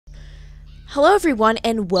Hello everyone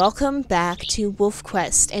and welcome back to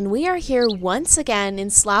WolfQuest, and we are here once again in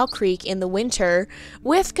Slough Creek in the winter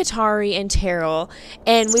with Katari and Terrell,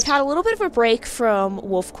 and we've had a little bit of a break from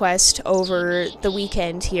WolfQuest over the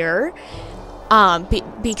weekend here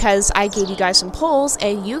because I gave you guys some polls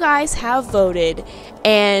and you guys have voted,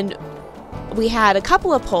 and we had a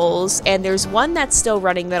couple of polls and there's one that's still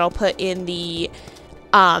running that I'll put in the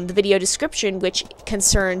video description, which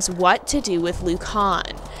concerns what to do with Lucan.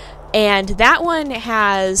 And that one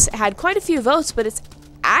has had quite a few votes, but it's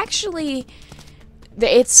actually,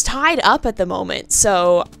 it's tied up at the moment.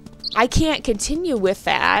 So I can't continue with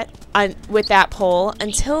that, poll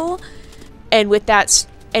until, and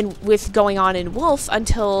with going on in Wolf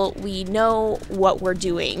until we know what we're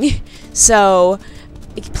doing. So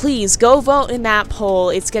please go vote in that poll.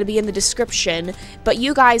 It's going to be in the description. But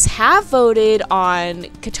you guys have voted on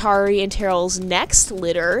Katari and Terrell's next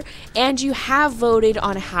litter, and you have voted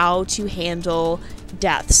on how to handle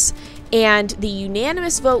deaths. And the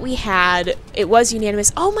unanimous vote we had, it was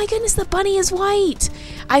unanimous. Oh my goodness, the bunny is white!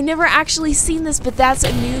 I've never actually seen this, but that's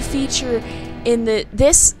a new feature in the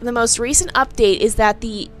most recent update, is that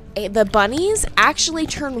the bunnies actually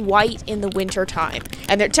turn white in the winter time,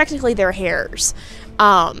 and they're technically their hairs.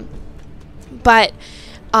 That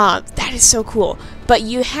is so cool. But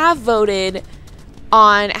you have voted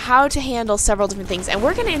on how to handle several different things, and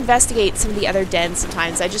we're going to investigate some of the other dens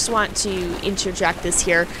sometimes. I just want to interject this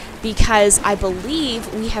here because I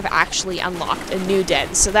believe we have actually unlocked a new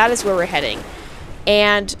den, so that is where we're heading.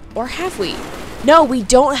 And, or have we? No, we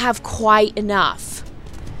don't have quite enough.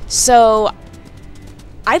 So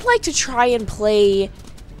I'd like to try and play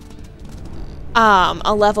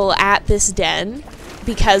a level at this den,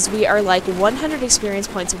 because we are like 100 experience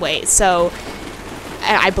points away, so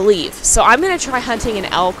I believe. So I'm going to try hunting an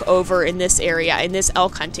elk over in this area, in this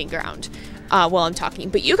elk hunting ground, while I'm talking.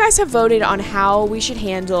 But you guys have voted on how we should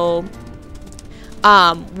handle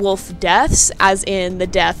wolf deaths, as in the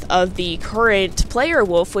death of the current player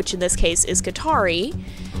wolf, which in this case is Katari.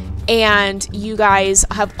 And you guys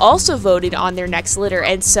have also voted on their next litter,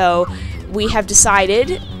 and so we have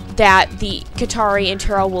decided that the Katari and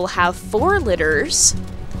Terrell will have 4 litters,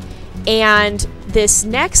 and this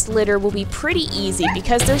next litter will be pretty easy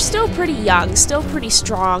because they're still pretty young, still pretty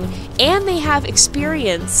strong, and they have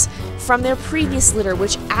experience from their previous litter,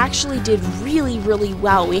 which actually did really, really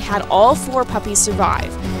well. We had all 4 puppies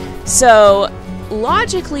survive. So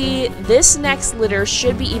logically, this next litter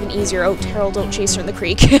should be even easier. Oh, Terrell, don't chase her in the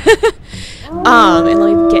creek. And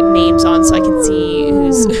let me get names on so I can see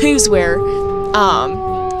who's where.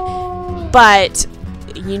 But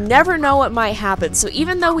you never know what might happen. So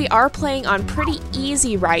even though we are playing on pretty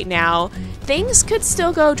easy right now, things could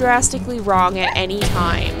still go drastically wrong at any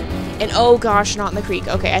time. And oh gosh, not in the creek.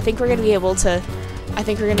 Okay, I think we're gonna be able to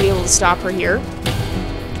stop her here.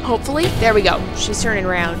 Hopefully. There we go. She's turning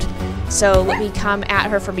around. So let me come at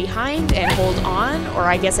her from behind and hold on, or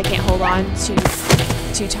I guess I can't hold on,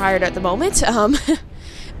 too tired at the moment.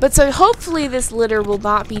 But so hopefully this litter will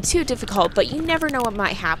not be too difficult, but you never know what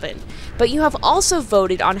might happen. But you have also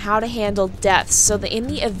voted on how to handle deaths, so that in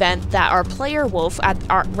the event that our player wolf,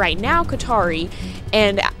 right now Katari,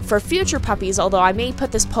 and for future puppies, although I may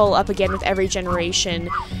put this poll up again with every generation,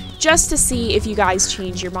 just to see if you guys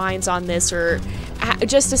change your minds on this, or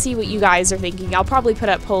just to see what you guys are thinking. I'll probably put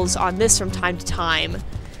up polls on this from time to time.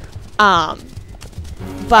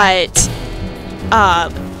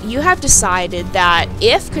 You have decided that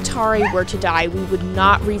if Katari were to die, we would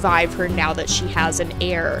not revive her now that she has an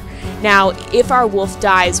heir. Now, if our wolf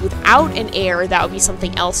dies without an heir, that would be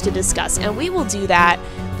something else to discuss, and we will do that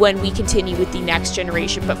when we continue with the next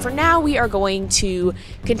generation. But for now, we are going to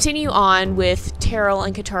continue on with Terrell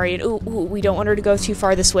and Katari, and ooh, we don't want her to go too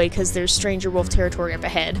far this way because there's stranger wolf territory up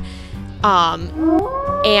ahead.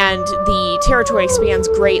 And the territory expands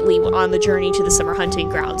greatly on the journey to the summer hunting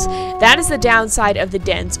grounds. That is the downside of the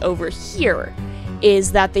dens over here,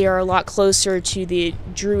 is that they are a lot closer to the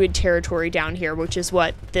druid territory down here, which is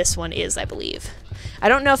what this one is, I believe. I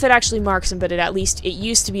don't know if it actually marks them, but it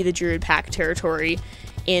used to be the druid pack territory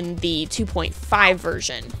in the 2.5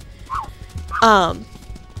 version.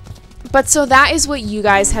 But so that is what you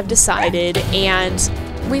guys have decided, and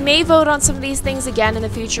we may vote on some of these things again in the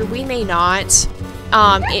future, we may not.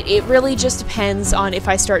 It really just depends on if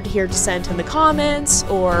I start to hear dissent in the comments,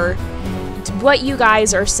 or what you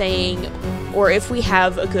guys are saying, or if we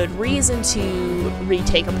have a good reason to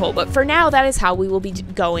retake a poll. But for now, that is how we will be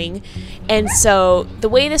going. And so the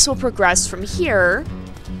way this will progress from here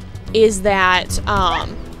is that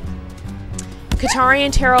Katari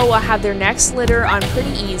and Terrell will have their next litter on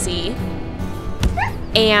pretty easy.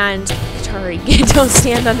 And Katari, don't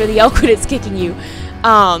stand under the elk when it's kicking you.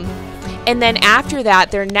 And then after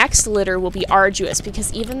that, their next litter will be arduous,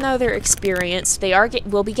 because even though they're experienced, they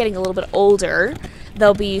will be getting a little bit older.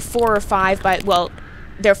 They'll be 4 or 5 by, well,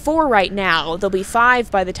 they're 4 right now. They'll be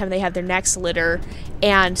 5 by the time they have their next litter,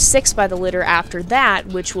 and 6 by the litter after that,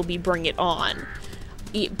 which will be Bring It On.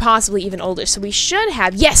 Possibly even older. So we should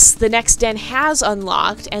have, yes, the next den has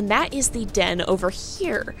unlocked, and that is the den over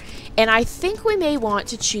here. And I think we may want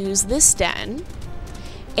to choose this den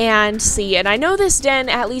and see. And I know this den,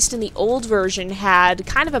 at least in the old version, had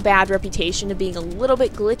kind of a bad reputation of being a little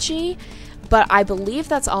bit glitchy, but I believe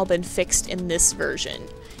that's all been fixed in this version.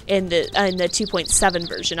 In the 2.7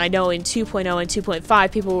 version. I know in 2.0 and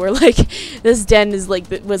 2.5 people were like, this den is like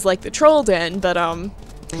was like the troll den, but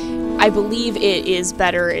I believe it is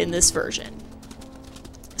better in this version.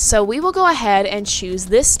 So we will go ahead and choose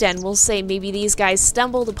this den. We'll say maybe these guys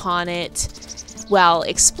stumbled upon it while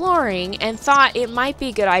exploring and thought it might be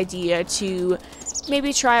a good idea to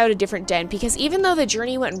maybe try out a different den, because even though the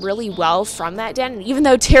journey went really well from that den, even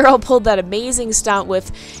though Terrell pulled that amazing stunt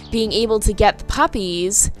with being able to get the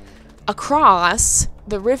puppies across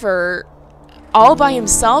the river all by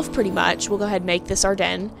himself pretty much, we'll go ahead and make this our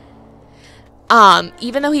den.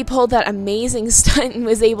 Even though he pulled that amazing stunt and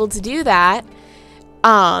was able to do that,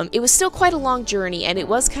 it was still quite a long journey, and it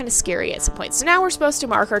was kind of scary at some point. So now we're supposed to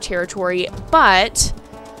mark our territory, but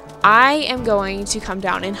I am going to come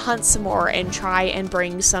down and hunt some more and try and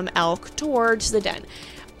bring some elk towards the den.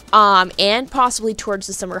 And possibly towards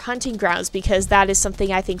the summer hunting grounds, because that is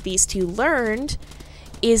something I think these two learned,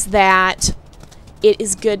 is that it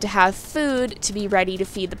is good to have food to be ready to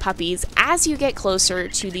feed the puppies as you get closer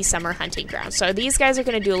to the summer hunting grounds. So these guys are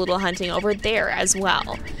going to do a little hunting over there as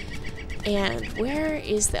well. And where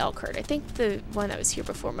is the elk herd? I think the one that was here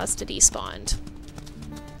before must have despawned.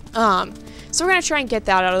 So we're going to try and get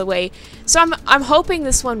that out of the way. So I'm hoping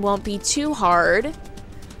this one won't be too hard.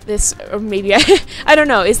 This, or maybe, I don't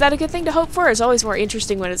know. Is that a good thing to hope for? It's always more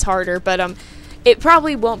interesting when it's harder, but it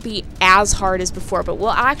probably won't be as hard as before, but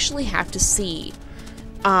we'll actually have to see.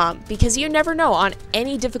 Because you never know. On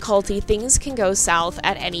any difficulty, things can go south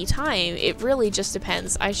at any time. It really just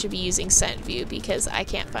depends. I should be using scent view because I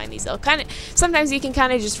can't find these elk. Sometimes you can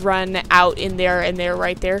kind of just run out in there and they're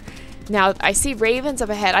right there. Now, I see ravens up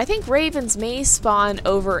ahead. I think ravens may spawn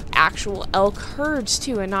over actual elk herds,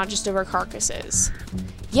 too, and not just over carcasses.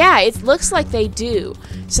 Yeah, it looks like they do.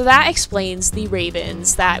 So that explains the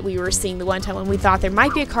ravens that we were seeing the one time when we thought there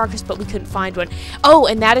might be a carcass, but we couldn't find one. Oh,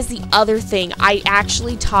 and that is the other thing. I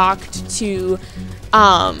actually talked to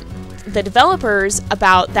the developers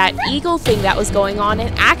about that eagle thing that was going on,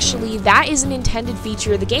 and actually that is an intended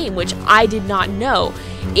feature of the game, which I did not know.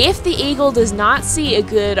 If the eagle does not see a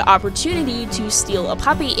good opportunity to steal a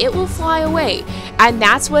puppy, it will fly away. And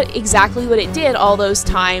that's exactly what it did all those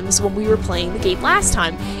times when we were playing the game last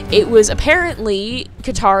time. It was apparently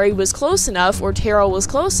Katari was close enough, or Terrell was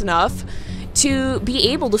close enough, to be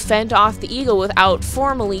able to fend off the eagle without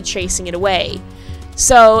formally chasing it away.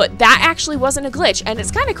 So that actually wasn't a glitch, and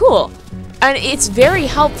it's kind of cool. And it's very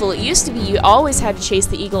helpful. It used to be you always had to chase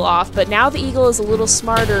the eagle off, but now the eagle is a little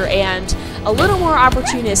smarter and a little more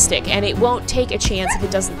opportunistic, and it won't take a chance if it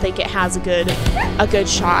doesn't think it has a good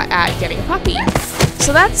shot at getting a puppy.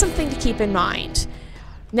 So that's something to keep in mind.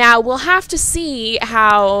 Now, we'll have to see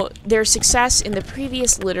how their success in the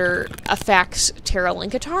previous litter affects Terrell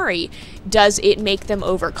and Katari. Does it make them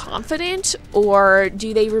overconfident, or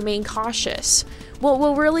do they remain cautious? Well,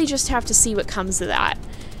 we'll really just have to see what comes of that.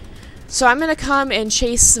 So I'm going to come and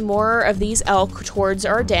chase some more of these elk towards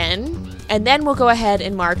our den, and then we'll go ahead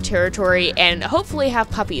and mark territory and hopefully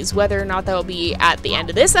have puppies, whether or not that will be at the end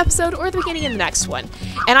of this episode or the beginning of the next one.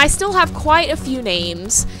 And I still have quite a few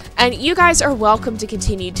names, and you guys are welcome to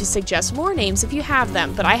continue to suggest more names if you have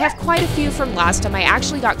them, but I have quite a few from last time. I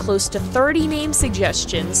actually got close to 30 name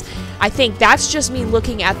suggestions. I think that's just me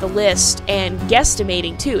looking at the list and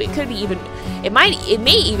guesstimating too. It could be even, it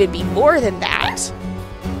may even be more than that.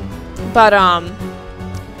 But,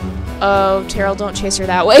 oh, Terrell, don't chase her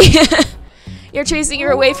that way. You're chasing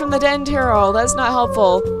her away from the den, Terrell. That's not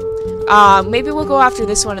helpful. Maybe we'll go after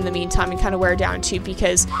this one in the meantime and kind of wear down too,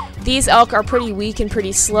 because these elk are pretty weak and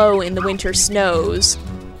pretty slow in the winter snows.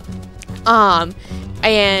 And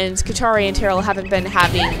Katari and Terrell haven't been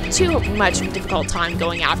having too much of a difficult time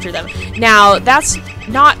going after them. Now, that's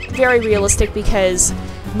not very realistic because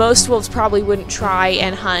most wolves probably wouldn't try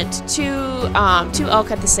and hunt two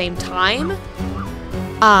elk at the same time.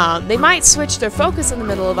 They might switch their focus in the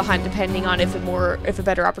middle of a hunt depending on if a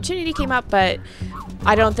better opportunity came up, but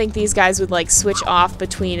I don't think these guys would like switch off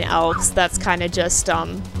between elks. That's kind of just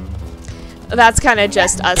That's kind of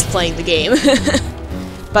just us playing the game.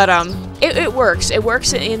 But it works. It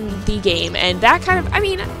works in the game, and that kind of, I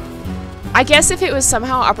mean, I guess if it was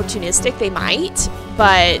somehow opportunistic, they might,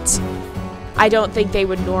 but I don't think they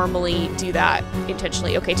would normally do that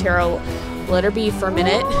intentionally. Okay, Taro, let her be for a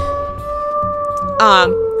minute.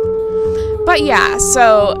 But yeah,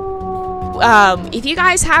 so if you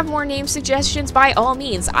guys have more name suggestions, by all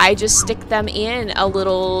means, I just stick them in a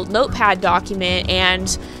little notepad document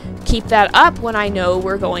and keep that up when I know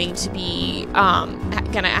we're going to be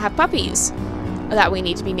gonna have puppies that we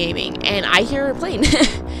need to be naming. And I hear a plane.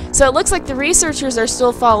 So it looks like the researchers are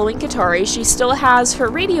still following Katari. She still has her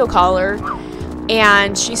radio collar,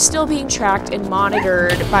 and she's still being tracked and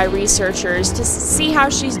monitored by researchers to see how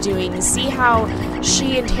she's doing, see how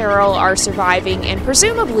she and Terrell are surviving, and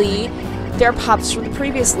presumably their pups from the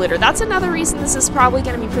previous litter. That's another reason this is probably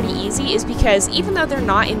going to be pretty easy, is because even though they're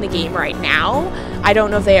not in the game right now, I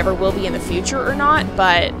don't know if they ever will be in the future or not,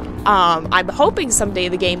 but I'm hoping someday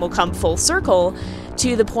the game will come full circle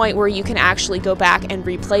to the point where you can actually go back and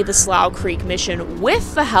replay the Slough Creek mission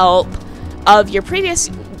with the help of your previous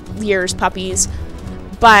year's puppies.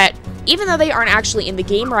 But even though they aren't actually in the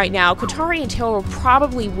game right now, Katari and Terrell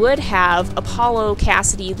probably would have Apollo,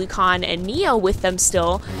 Cassidy, Lucan, and Neo with them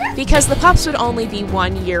still, because the pups would only be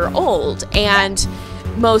 1 year old, and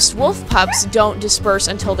most wolf pups don't disperse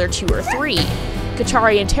until they're 2 or 3.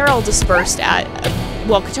 Katari and Terrell dispersed at,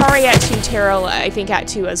 well, Katari at 2, Terrell I think at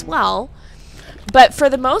 2 as well. But for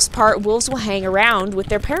the most part, wolves will hang around with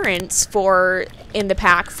their parents in the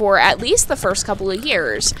pack for at least the first couple of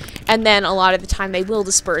years. And then a lot of the time they will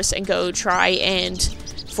disperse and go try and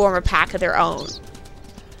form a pack of their own.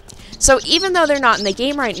 So even though they're not in the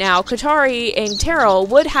game right now, Katari and Terrell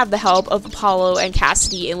would have the help of Apollo and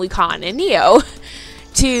Cassidy and Lucan and Neo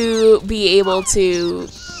to be able to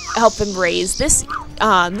help them raise this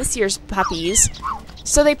year's puppies.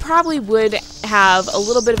 So they probably would have a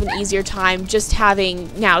little bit of an easier time just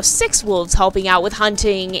having now 6 wolves helping out with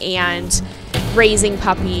hunting and raising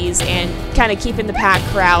puppies and kind of keeping the pack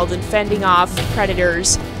corralled and fending off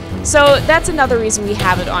predators. So that's another reason we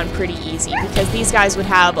have it on pretty easy, because these guys would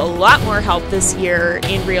have a lot more help this year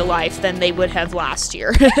in real life than they would have last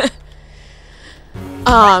year.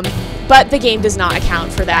 But the game does not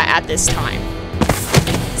account for that at this time.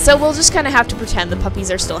 So we'll just kind of have to pretend the puppies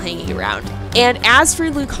are still hanging around. And as for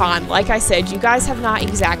Lucan, like I said, you guys have not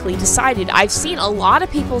exactly decided. I've seen a lot of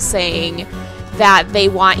people saying that they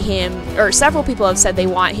want him, or several people have said they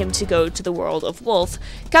want him to go to the world of Wolf.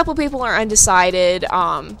 A couple people are undecided,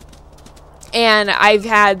 and I've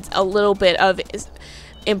had a little bit of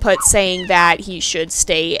input saying that he should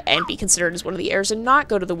stay and be considered as one of the heirs and not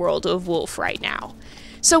go to the world of Wolf right now.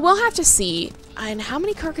 So we'll have to see. And how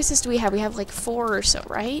many carcasses do we have? We have like 4 or so,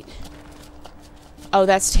 right? Oh,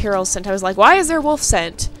 that's Terrell's scent. I was like, why is there wolf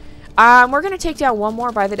scent? We're going to take down 1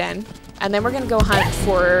 more by the den, and then we're going to go hunt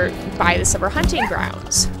by the summer hunting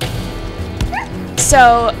grounds.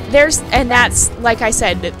 So and that's, like I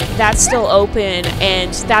said, that's still open,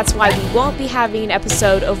 and that's why we won't be having an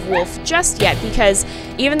episode of Wolf just yet, because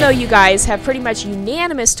even though you guys have pretty much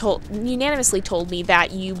unanimously told me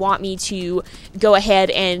that you want me to go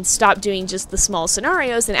ahead and stop doing just the small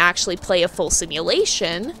scenarios and actually play a full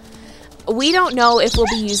simulation, we don't know if we'll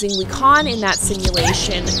be using Lucan in that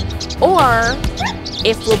simulation or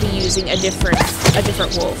if we'll be using a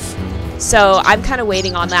different wolf. So I'm kind of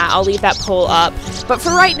waiting on that. I'll leave that poll up. But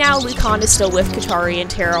for right now, Lucan is still with Katari and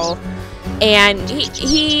Terrell, and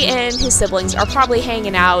he and his siblings are probably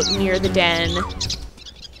hanging out near the den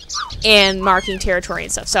and marking territory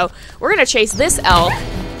and stuff. So we're going to chase this elk,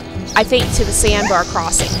 I think, to the sandbar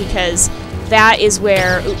crossing, because that is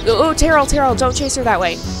where... Oh, Terrell, don't chase her that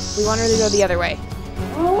way. We want her to go the other way.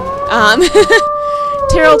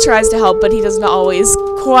 Terrell tries to help, but he doesn't always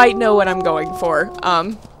quite know what I'm going for.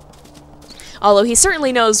 Although he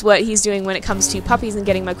certainly knows what he's doing when it comes to puppies and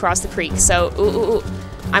getting them across the creek. So,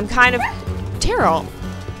 I'm kind of... Terrell.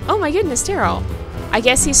 Oh my goodness, Terrell. I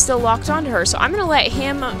guess he's still locked onto her, so I'm going to let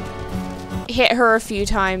him hit her a few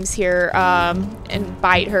times here and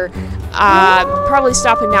bite her. Probably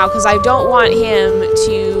stop him now, because I don't want him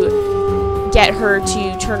to get her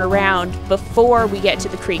to turn around before we get to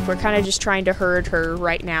the creek. We're kind of just trying to herd her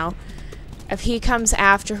right now. If he comes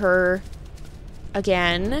after her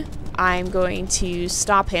again, I'm going to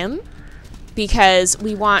stop him, because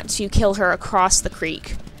we want to kill her across the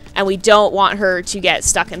creek, and we don't want her to get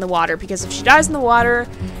stuck in the water, because if she dies in the water...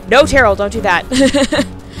 No, Terrell, don't do that.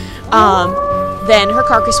 Then her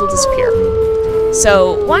carcass will disappear.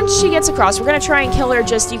 So once she gets across, we're going to try and kill her.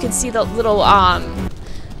 Just, you can see the little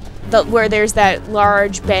where there's that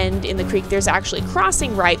large bend in the creek, there's actually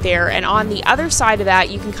crossing right there, and on the other side of that,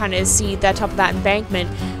 you can kind of see the top of that embankment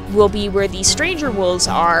will be where the stranger wolves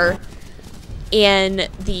are in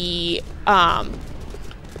the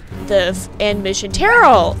end mission.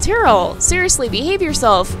 Terrell, seriously, behave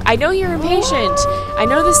yourself. I know you're impatient. I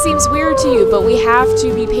know this seems weird to you, but we have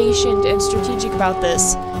to be patient and strategic about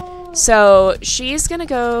this. So she's gonna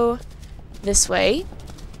go this way.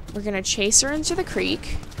 We're gonna chase her into the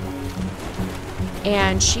creek.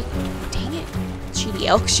 And she, dang it, cheaty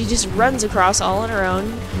elk, she just runs across all on her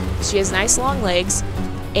own. She has nice long legs.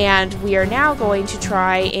 And we are now going to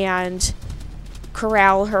try and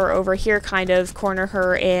corral her over here, kind of corner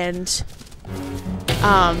her and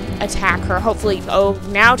attack her. Hopefully. Oh,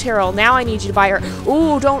 now Terrell, now I need you to buy her.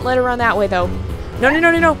 Ooh, don't let her run that way though. No, no,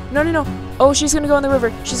 no, no, no, no, no, no. Oh, she's gonna go in the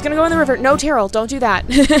river. She's gonna go in the river. No, Terrell, don't do that.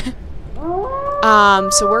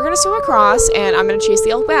 So we're gonna swim across and I'm gonna chase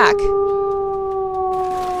the elk back.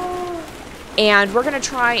 And we're gonna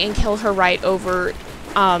try and kill her right over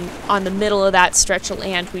on the middle of that stretch of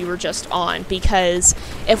land we were just on, because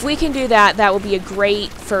if we can do that, that will be a great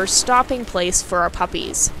first stopping place for our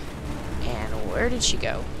puppies. And where did she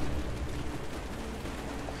go?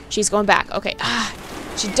 She's going back. Okay.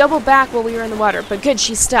 She doubled back while we were in the water, but good,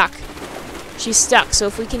 she's stuck. She's stuck, so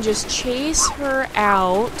if we can just chase her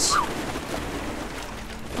out.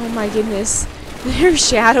 Oh my goodness. Her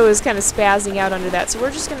shadow is kind of spazzing out under that, so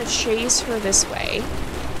we're just going to chase her this way.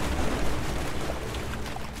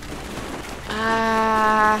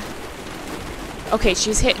 Okay,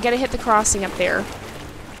 she's gonna hit the crossing up there.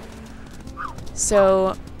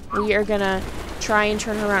 So we are gonna try and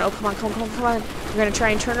turn her around. Oh, come on, come on, come on, come on. We're gonna try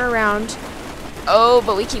and turn her around. Oh,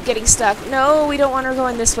 but we keep getting stuck. No, we don't want her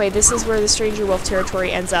going this way. This is where the stranger wolf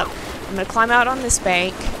territory ends up. I'm gonna climb out on this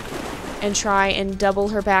bank and try and double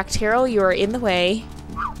her back. Terrell, you are in the way.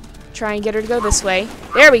 Try and get her to go this way.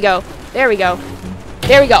 There we go. There we go.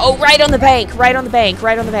 There we go. Oh, right on the bank. Right on the bank.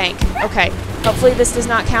 Right on the bank. Okay. Hopefully this does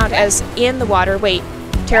not count as in the water. Wait.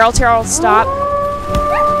 Terrell, stop.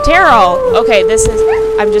 Terrell! Okay, this is...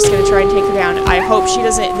 I'm just going to try and take her down. I hope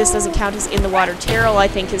this doesn't count as in the water. Terrell, I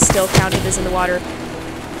think, is still counted as in the water.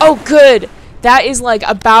 Oh, good! That is, like,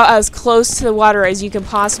 about as close to the water as you can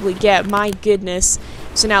possibly get. My goodness.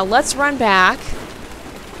 So now, let's run back.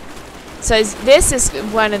 So this is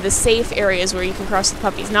one of the safe areas where you can cross the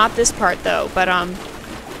puppies. Not this part, though, but,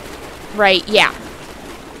 right, yeah.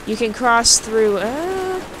 You can cross through,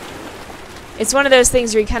 it's one of those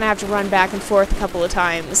things where you kind of have to run back and forth a couple of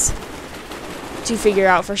times to figure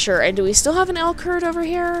out for sure. And do we still have an elk herd over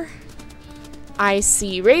here? I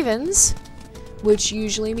see ravens, which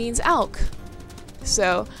usually means elk.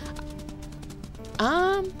 So,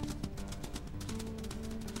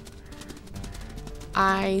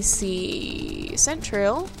 I see scent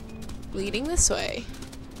trail leading this way.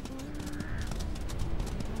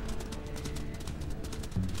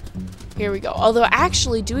 Here we go. Although,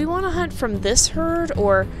 actually, do we want to hunt from this herd,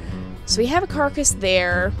 or... So we have a carcass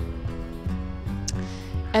there.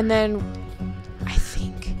 And then, I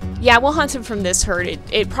think... Yeah, we'll hunt him from this herd.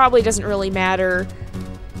 It probably doesn't really matter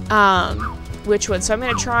which one. So I'm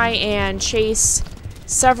going to try and chase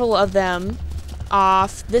several of them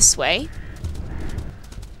off this way.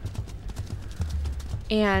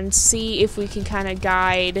 And see if we can kind of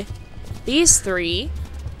guide these three.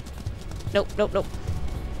 Nope, nope, nope.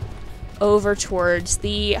 Over towards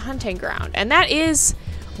the hunting ground. And that is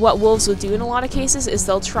what wolves will do in a lot of cases, is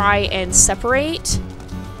they'll try and separate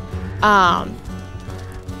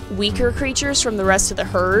weaker creatures from the rest of the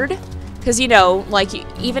herd. Because, you know, like,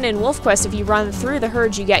 even in WolfQuest, if you run through the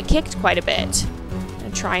herd, you get kicked quite a bit.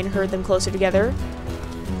 And try and herd them closer together.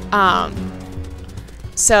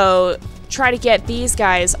 So, try to get these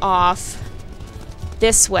guys off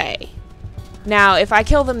this way. Now, if I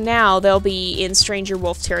kill them now, they'll be in stranger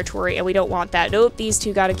wolf territory, and we don't want that. Nope, these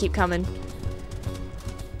two gotta keep coming.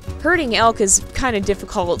 Herding elk is kind of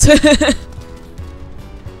difficult.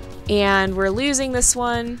 And we're losing this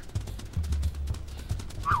one.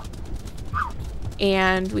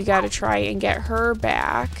 And we gotta try and get her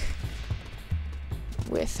back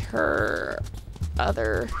with her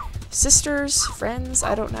other sisters, friends,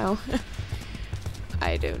 I don't know.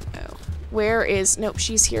 I don't know. Where is... Nope,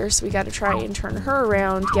 she's here, so we gotta try and turn her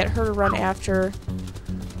around, get her to run after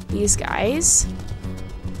these guys.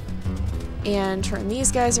 And turn these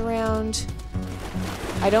guys around.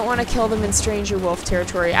 I don't want to kill them in stranger wolf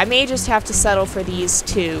territory. I may just have to settle for these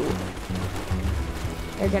two.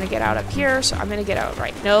 They're gonna get out up here, so I'm gonna get out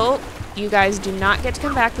right... Nope, you guys do not get to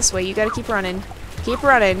come back this way. You gotta keep running. Keep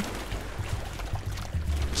running.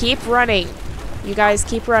 Keep running. You guys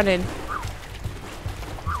keep running.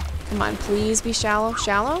 Come on, please be shallow.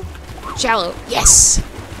 Shallow? Shallow. Yes!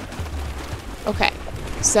 Okay.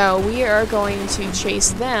 So we are going to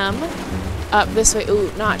chase them up this way.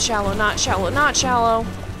 Ooh, not shallow, not shallow, not shallow.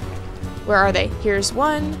 Where are they? Here's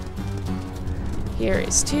one. Here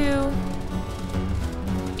is two.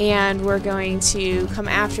 And we're going to come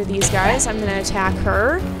after these guys. I'm going to attack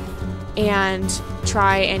her and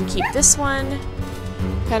try and keep this one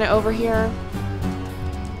kind of over here.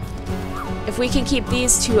 If we can keep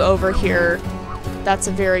these two over here, that's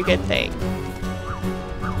a very good thing.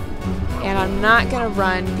 And I'm not going to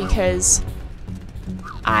run because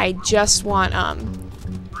I just want,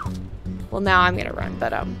 well, now I'm going to run,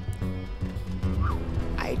 but,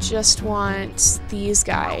 I just want these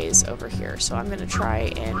guys over here. So I'm going to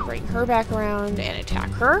try and bring her back around and attack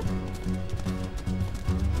her.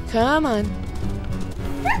 Come on.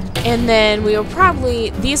 And then we will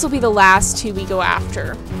probably, these will be the last two we go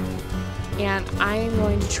after. And I'm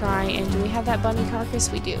going to try and, do we have that bunny carcass?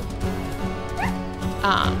 We do.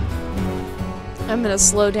 I'm going to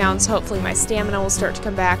slow down so hopefully my stamina will start to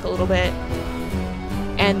come back a little bit.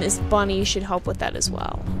 And this bunny should help with that as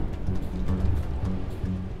well.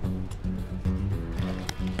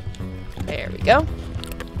 There we go.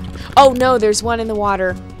 Oh no, there's one in the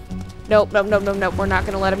water. Nope, nope, nope, nope, nope. We're not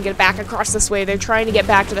going to let them get back across this way. They're trying to get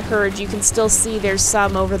back to the herd. You can still see there's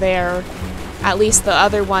some over there. At least the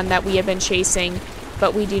other one that we have been chasing.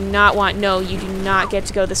 But we do not want... No, you do not get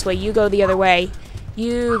to go this way. You go the other way.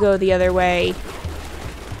 You go the other way.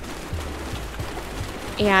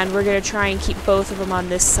 And we're going to try and keep both of them on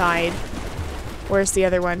this side. Where's the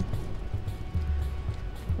other one?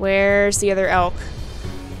 Where's the other elk?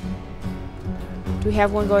 Do we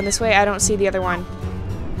have one going this way? I don't see the other one.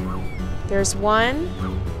 There's one.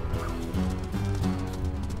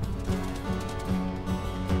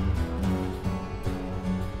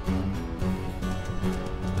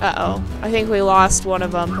 Uh-oh. I think we lost one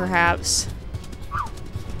of them, perhaps.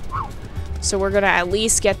 So we're gonna at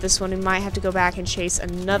least get this one. We might have to go back and chase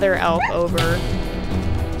another elk over.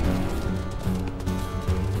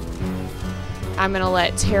 I'm gonna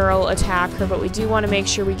let Terrell attack her, but we do want to make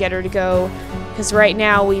sure we get her to go. Because right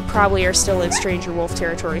now, we probably are still in Stranger Wolf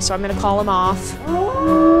territory, so I'm going to call him off.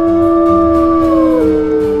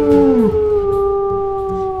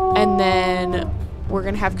 And then we're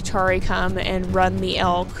going to have Katari come and run the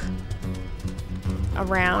elk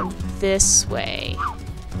around this way.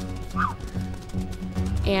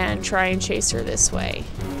 And try and chase her this way.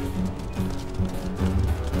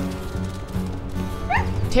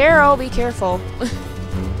 Terrell, be careful.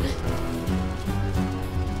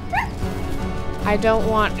 I don't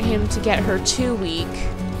want him to get her too weak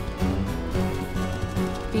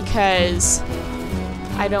because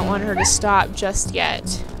I don't want her to stop just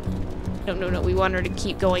yet. No, no, no, we want her to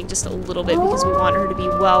keep going just a little bit because we want her to be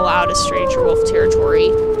well out of Stranger Wolf territory.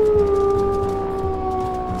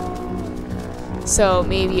 So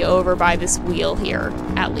maybe over by this wheel here,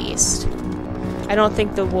 at least. I don't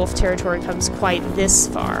think the wolf territory comes quite this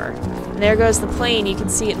far. And there goes the plane, you can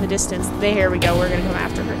see it in the distance. There we go, we're gonna come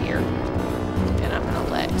after her here.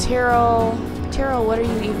 Terrell, what are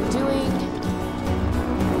you even doing?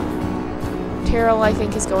 Terrell, I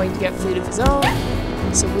think, is going to get food of his own.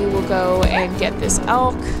 So we will go and get this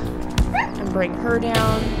elk and bring her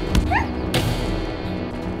down.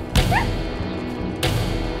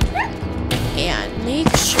 And make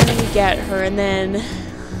sure we get her, and then...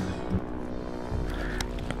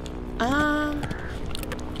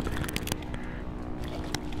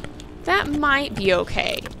 that might be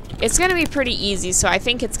okay. It's going to be pretty easy, so I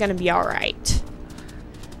think it's going to be alright.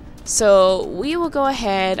 So we will go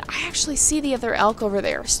ahead. I actually see the other elk over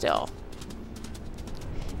there still.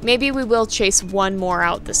 Maybe we will chase one more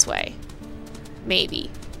out this way.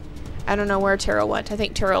 Maybe. I don't know where Terrell went. I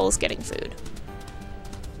think Terrell is getting food.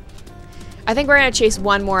 I think we're going to chase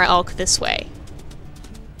one more elk this way.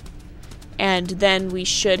 And then we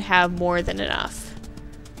should have more than enough.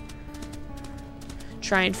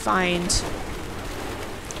 Try and find...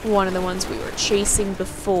 one of the ones we were chasing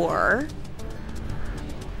before.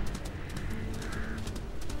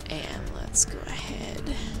 And let's go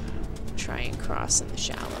ahead. Try and cross in the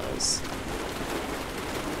shallows.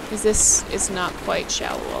 Because this is not quite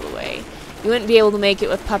shallow all the way. You wouldn't be able to make it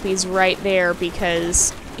with puppies right there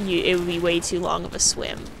because it would be way too long of a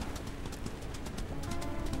swim.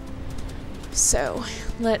 So,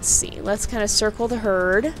 let's see. Let's kind of circle the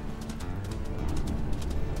herd.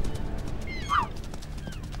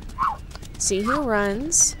 See who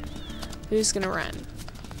runs. Who's gonna run?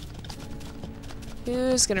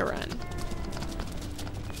 Who's gonna run?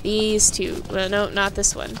 These two. Well, no, not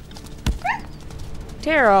this one.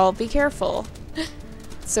 Terrell, be careful.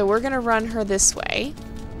 So we're gonna run her this way.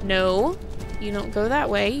 No, you don't go that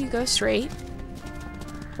way, you go straight.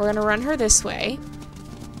 We're gonna run her this way.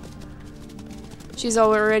 She's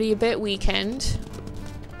already a bit weakened.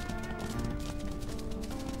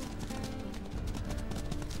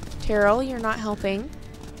 Terrell, you're not helping.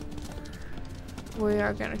 We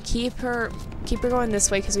are gonna keep her going this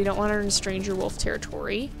way because we don't want her in stranger wolf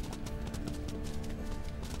territory.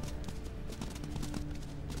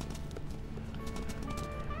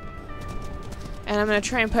 And I'm gonna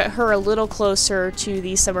try and put her a little closer to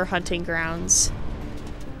the summer hunting grounds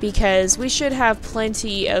because we should have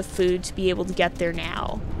plenty of food to be able to get there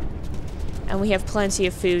now. And we have plenty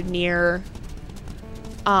of food near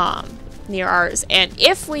ours. And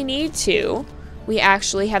if we need to, we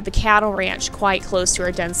actually have the cattle ranch quite close to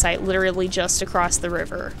our den site, literally just across the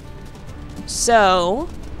river. So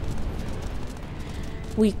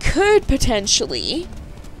we could potentially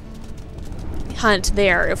hunt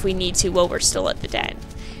there if we need to while we're still at the den.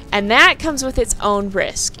 And that comes with its own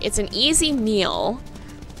risk. It's an easy meal.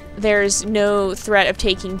 There's no threat of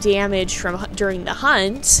taking damage from during the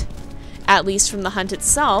hunt, at least from the hunt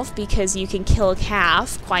itself, because you can kill a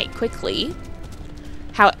calf quite quickly.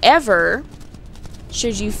 However,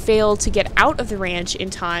 should you fail to get out of the ranch in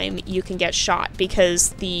time, you can get shot because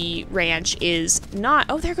the ranch is not...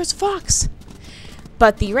 Oh, there goes a fox!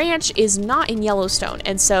 But the ranch is not in Yellowstone,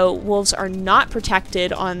 and so wolves are not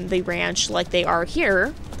protected on the ranch like they are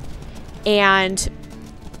here. And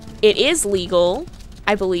it is legal,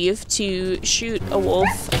 I believe, to shoot a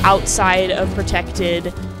wolf outside of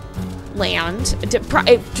protected land. It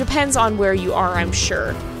depends on where you are, I'm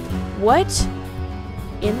sure. What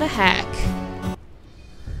in the heck?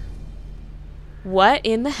 What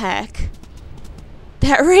in the heck?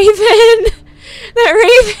 That raven! That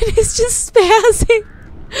raven is just spazzing.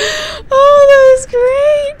 Oh, that was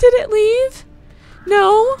great. Did it leave?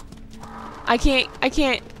 No. I can't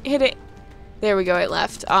hit it. There we go, it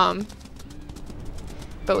left. But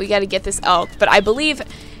we gotta get this elk. But I believe,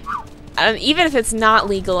 even if it's not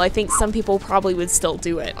legal, I think some people probably would still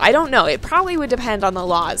do it. I don't know. It probably would depend on the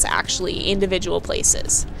laws, actually, individual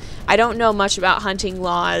places. I don't know much about hunting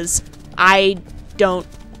laws. I don't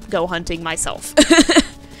go hunting myself.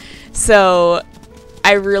 So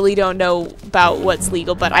I really don't know about what's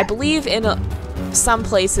legal, but I believe in some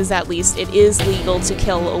places, at least, it is legal to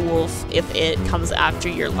kill a wolf if it comes after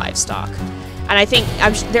your livestock. And I think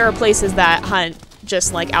there are places that hunt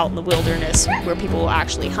just like out in the wilderness where people will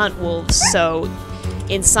actually hunt wolves, so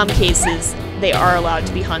in some cases they are allowed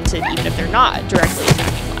to be hunted even if they're not directly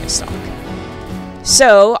attacking livestock.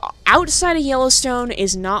 So outside of Yellowstone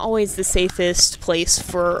is not always the safest place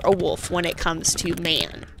for a wolf when it comes to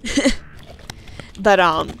man. But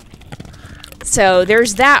so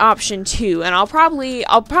there's that option too, and I'll probably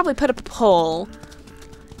put up a poll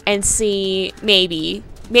and see maybe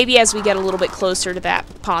as we get a little bit closer to that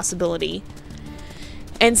possibility,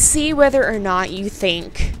 and see whether or not you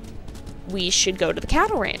think we should go to the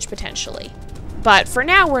cattle ranch potentially. But for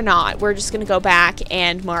now, we're not. We're just going to go back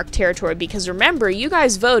and mark territory, because remember, you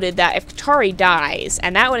guys voted that if Katari dies,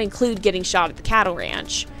 and that would include getting shot at the cattle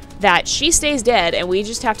ranch, that she stays dead and we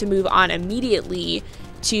just have to move on immediately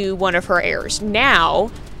to one of her heirs.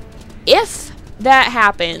 Now, if that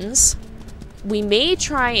happens, we may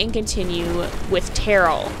try and continue with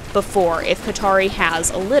Terrell before, if Katari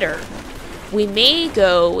has a litter. We may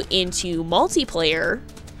go into multiplayer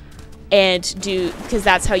and do, because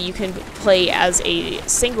that's how you can play as a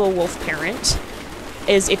single wolf parent,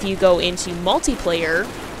 is if you go into multiplayer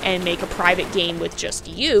and make a private game with just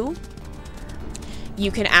you, you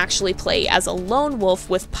can actually play as a lone wolf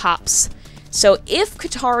with pups. So if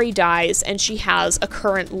Katari dies and she has a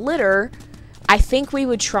current litter, I think we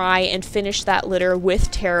would try and finish that litter with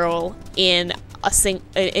Terrell in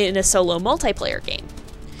a solo multiplayer game.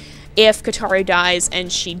 If Katari dies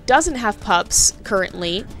and she doesn't have pups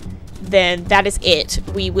currently, then that is it.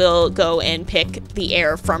 We will go and pick the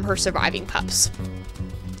heir from her surviving pups.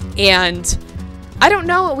 And I don't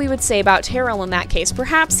know what we would say about Terrell in that case.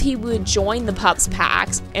 Perhaps he would join the pups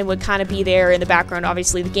packs and would kind of be there in the background.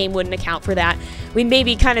 Obviously, the game wouldn't account for that. We'd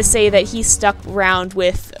maybe kind of say that he stuck around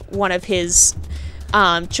with one of his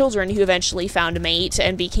children who eventually found a mate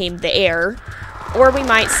and became the heir. Or we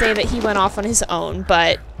might say that he went off on his own,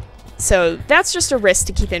 but so that's just a risk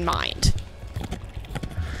to keep in mind.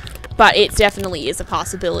 But it definitely is a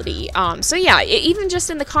possibility. So yeah, even just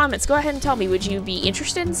in the comments, go ahead and tell me, would you be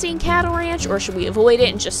interested in seeing Cattle Ranch, or should we avoid it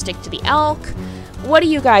and just stick to the elk? What do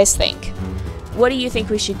you guys think? What do you think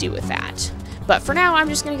we should do with that? But for now, I'm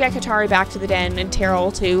just going to get Katari back to the den, and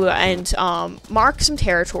Terrell too, and mark some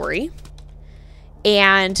territory.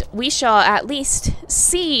 And we shall at least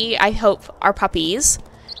see, I hope, our puppies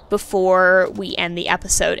before we end the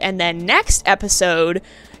episode. And then next episode,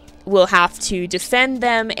 we'll have to defend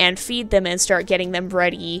them and feed them and start getting them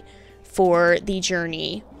ready for the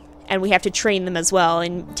journey. And we have to train them as well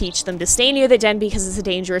and teach them to stay near the den because it's a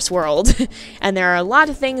dangerous world. And there are a lot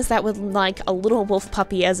of things that would like a little wolf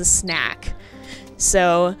puppy as a snack.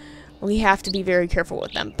 So we have to be very careful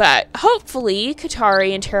with them. But hopefully,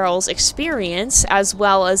 Katari and Terrell's experience, as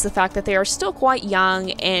well as the fact that they are still quite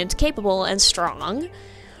young and capable and strong,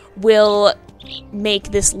 will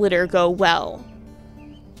make this litter go well.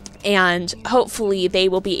 And hopefully they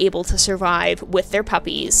will be able to survive with their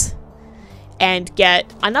puppies and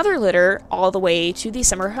get another litter all the way to the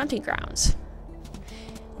summer hunting grounds.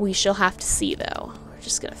 We shall have to see, though. We're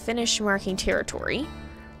just going to finish marking territory.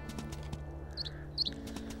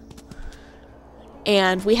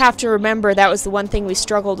 And we have to remember that was the one thing we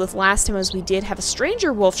struggled with last time, was we did have a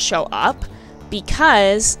stranger wolf show up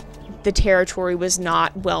because the territory was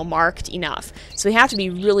not well marked enough. So we have to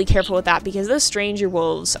be really careful with that because those stranger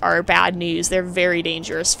wolves are bad news. They're very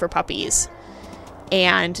dangerous for puppies.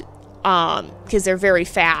 And because they're very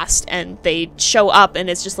fast and they show up and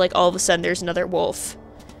it's just like all of a sudden there's another wolf.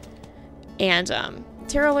 And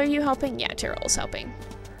Terrell, are you helping? Yeah, Terrell's helping.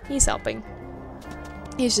 He's helping.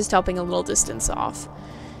 He's just helping a little distance off.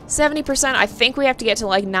 70%, I think we have to get to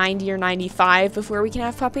like 90 or 95 before we can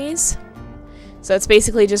have puppies. So it's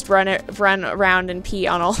basically just run around and pee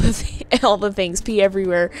on all the things, pee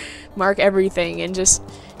everywhere, mark everything, and just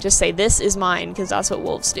say this is mine, because that's what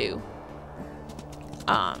wolves do.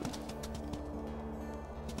 And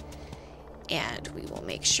we will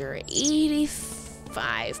make sure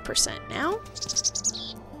 85% now.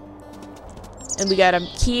 And we gotta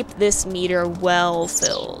keep this meter well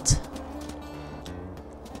filled.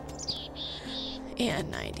 And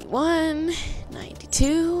 91,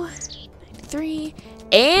 92. 3,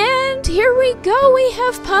 and here we go, we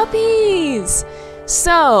have puppies.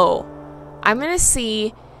 So I'm gonna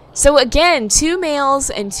see, so again, 2 males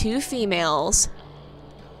and 2 females,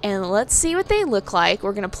 and let's see what they look like.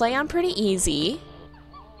 We're gonna play on pretty easy,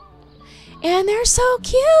 and they're so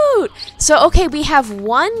cute. So okay, we have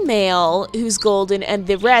 1 male who's golden, and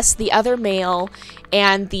the rest, the other male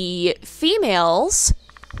and the females.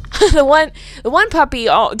 the one puppy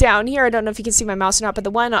down here, I don't know if you can see my mouse or not, but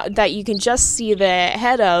the one that you can just see the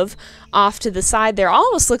head of off to the side there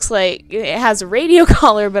almost looks like it has a radio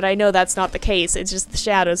collar, but I know that's not the case. It's just the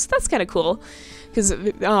shadows. That's kind of cool because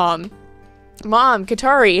Mom,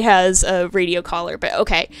 Katari, has a radio collar, but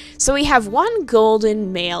okay. So we have 1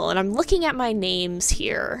 golden male, and I'm looking at my names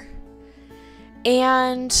here.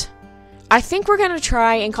 And I think we're going to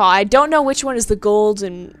try and call, I don't know which one is the gold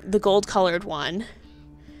and the gold colored one.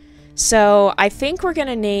 So I think we're going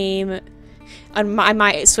to name, I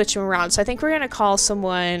might switch them around. So I think we're going to call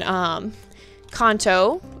someone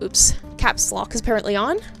Kanto. Oops, caps lock is apparently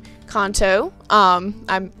on. Kanto.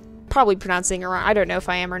 I'm probably pronouncing it wrong. I don't know if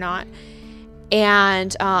I am or not.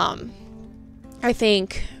 And I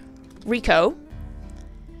think Rico.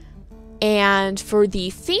 And for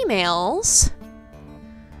the females,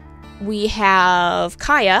 we have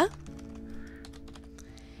Kaya.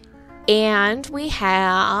 And we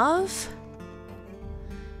have,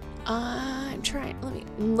 I'm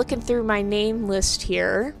looking through my name list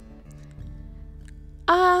here.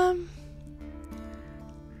 Let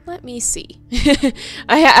me see.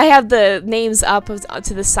 I have the names up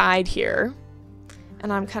to the side here,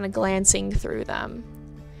 and I'm kind of glancing through them.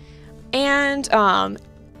 And,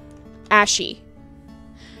 Ashy.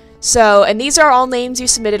 So, and these are all names you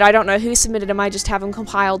submitted. I don't know who submitted them. I just have them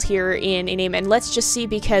compiled here in a name. And let's just see,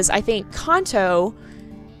 because I think Kanto,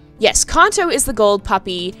 yes, Kanto is the gold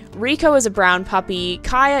puppy, Rico is a brown puppy,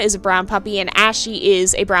 Kaya is a brown puppy, and Ashy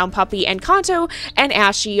is a brown puppy. And Kanto and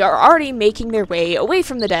Ashy are already making their way away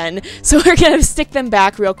from the den. So we're going to stick them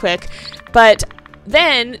back real quick. But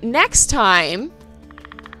then next time,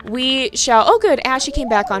 we shall, oh good, Ashy came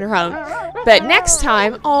back on her own. But next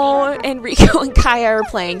time, oh, and Rico and Kaya are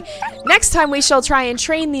playing. Next time we shall try and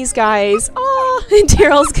train these guys. Oh, and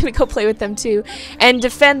Daryl's gonna go play with them too. And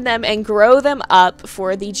defend them and grow them up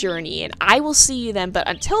for the journey. And I will see you then, but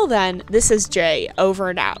until then, this is Jay, over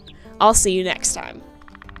and out. I'll see you next time.